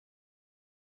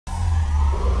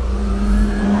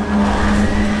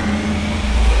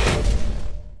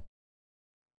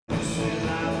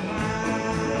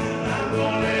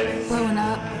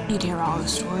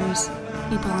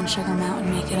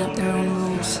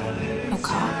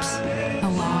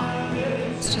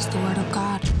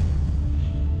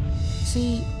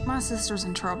sister's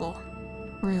in trouble.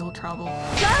 Real trouble.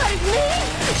 Charlie's me!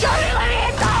 Charlie, let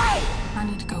me inside! I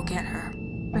need to go get her.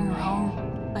 Bring her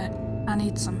home, but I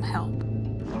need some help.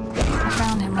 I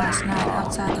found him last night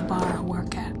outside the bar I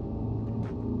work at.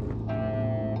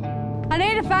 I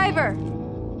need a favor.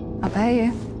 I'll pay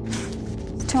you.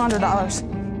 It's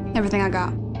 $200. Everything I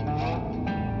got.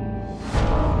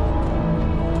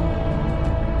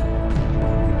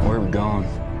 Where are we going?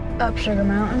 Up Sugar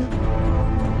Mountain.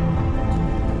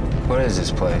 What is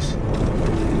this place?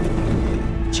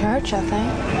 Church, I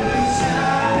think.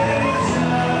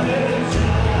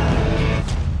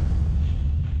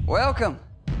 Welcome.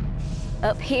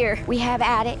 Up here, we have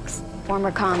addicts,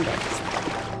 former convicts,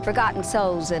 forgotten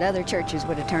souls that other churches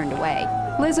would have turned away.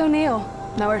 Liz O'Neill.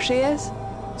 Know where she is?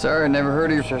 Sorry, I never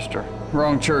heard of your sister.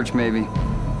 Wrong church, maybe.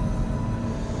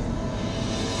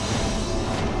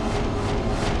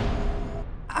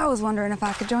 I was wondering if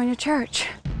I could join your church.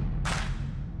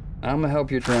 I'm gonna help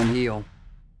your friend heal,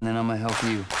 and then I'm gonna help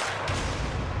you.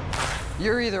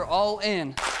 You're either all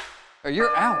in, or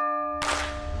you're out.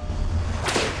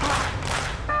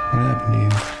 What happened to you?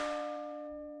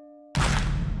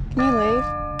 Can you leave?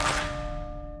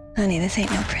 Honey, this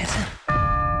ain't no prison.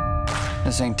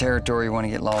 This ain't territory you want to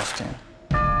get lost in.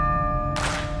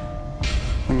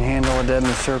 When you handle a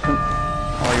deadly serpent,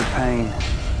 all your pain,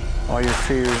 all your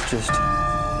fears just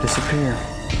disappear.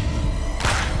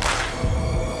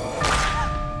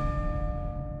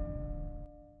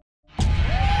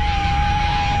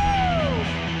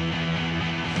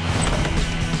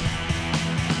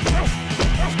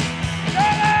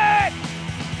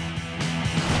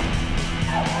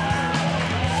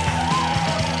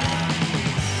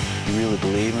 You really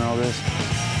believe in all this?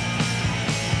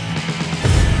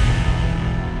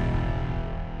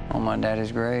 On my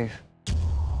daddy's grave.